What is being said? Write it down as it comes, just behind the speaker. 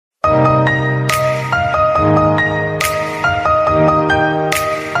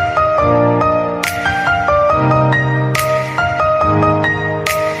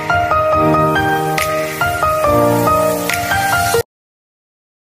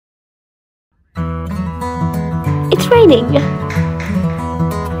raining.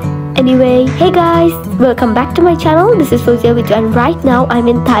 Anyway, hey guys, welcome back to my channel. This is Fawziya with you, and right now I'm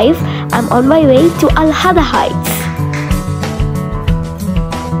in Taif. I'm on my way to Al-Hada heights.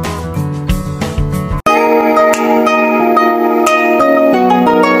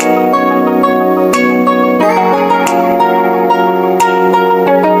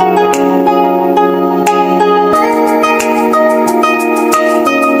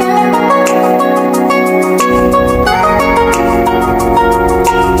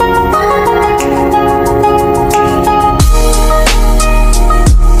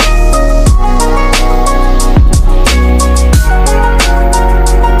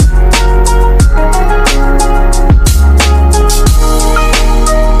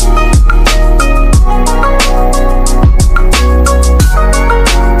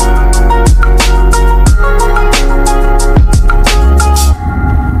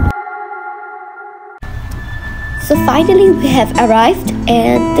 So finally we have arrived,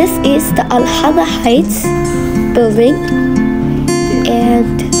 and this is the Al-Hada Heights building,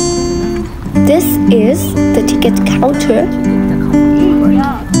 and this is the ticket counter.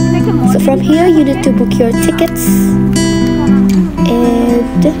 So from here you need to book your tickets,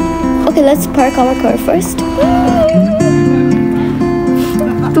 and okay, let's park our car first.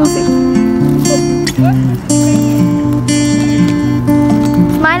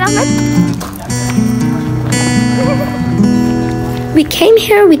 Smile, Ahmed. We came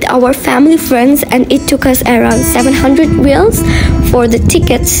here with our family friends, and it took us around 700 riyals for the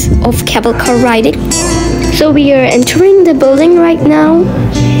tickets of cable car riding. So we are entering the building right now.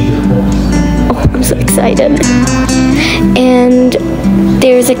 Oh, I'm so excited. And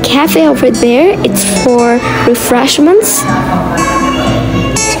there's a cafe over there. It's for refreshments.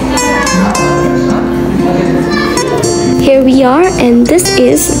 Here we are, and this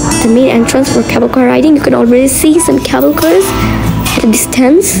is the main entrance for cable car riding. You can already see some cable cars at a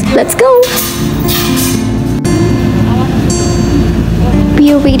distance. Let's go.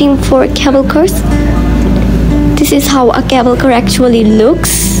 We are waiting for cable cars. This is how a cable car actually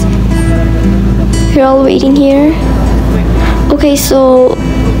looks. We're all waiting here. Okay, so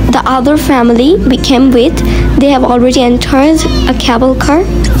the other family we came with, they have already entered a cable car.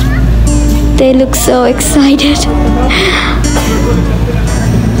 They look so excited.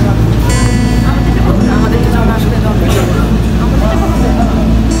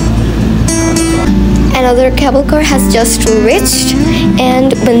 Another cable car has just reached,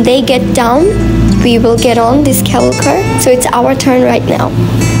 and when they get down, we will get on this cable car. So it's our turn right now.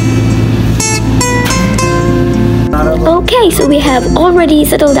 Okay, so we have already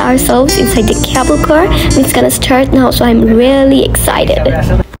settled ourselves inside the cable car, and it's gonna start now, so I'm really excited.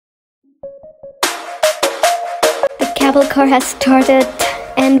 The cable car has started,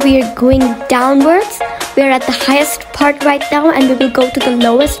 and we are going downwards. We are at the highest part right now, and we will go to the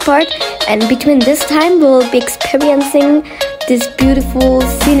lowest part, and between this time we will be experiencing these beautiful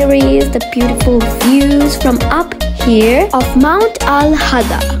sceneries, the beautiful views from up here of Mount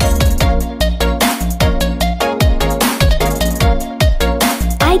Al-Hada.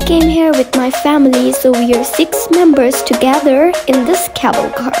 I came here with my family, so we are 6 members together in this cable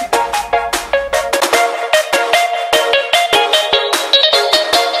car.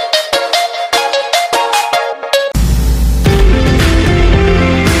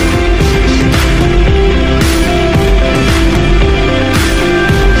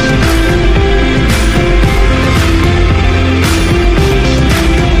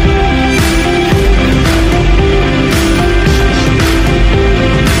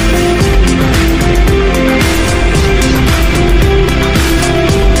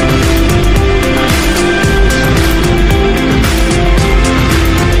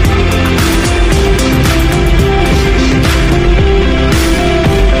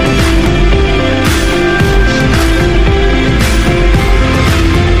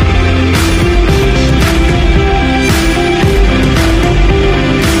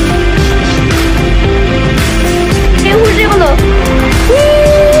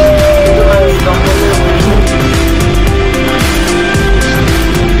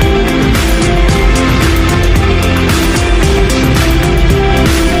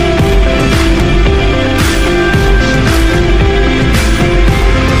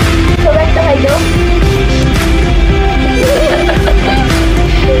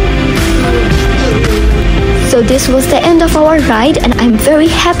 So this was the end of our ride, and I'm very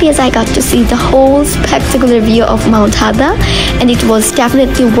happy as I got to see the whole spectacular view of Mount Hada, and it was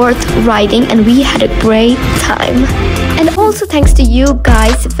definitely worth riding, and we had a great time. And also thanks to you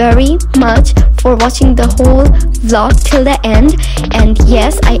guys very much for watching the whole vlog till the end. And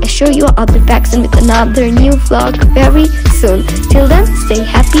yes, I assure you I'll be back soon with another new vlog very soon. Till then, stay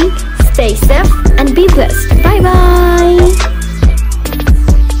happy, stay safe, and be blessed.